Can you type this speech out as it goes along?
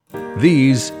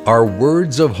These are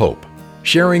Words of Hope,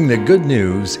 sharing the good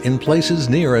news in places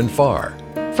near and far.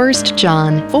 1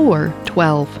 John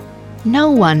 4:12.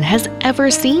 No one has ever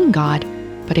seen God,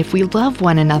 but if we love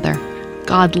one another,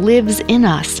 God lives in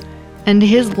us, and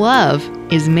His love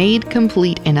is made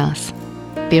complete in us.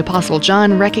 The Apostle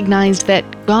John recognized that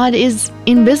God is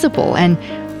invisible and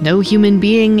no human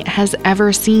being has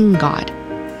ever seen God.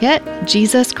 Yet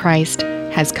Jesus Christ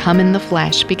has come in the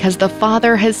flesh because the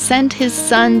Father has sent His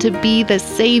Son to be the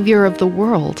Savior of the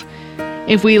world.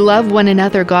 If we love one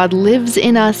another, God lives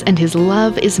in us and His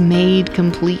love is made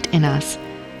complete in us.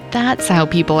 That's how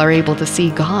people are able to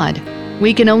see God.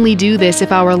 We can only do this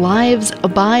if our lives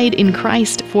abide in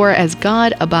Christ, for as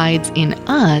God abides in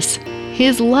us,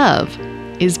 His love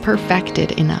is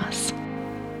perfected in us.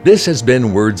 This has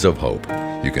been Words of Hope.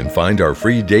 You can find our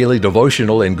free daily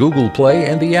devotional in Google Play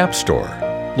and the App Store.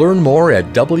 Learn more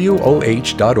at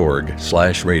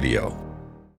woh.org/radio.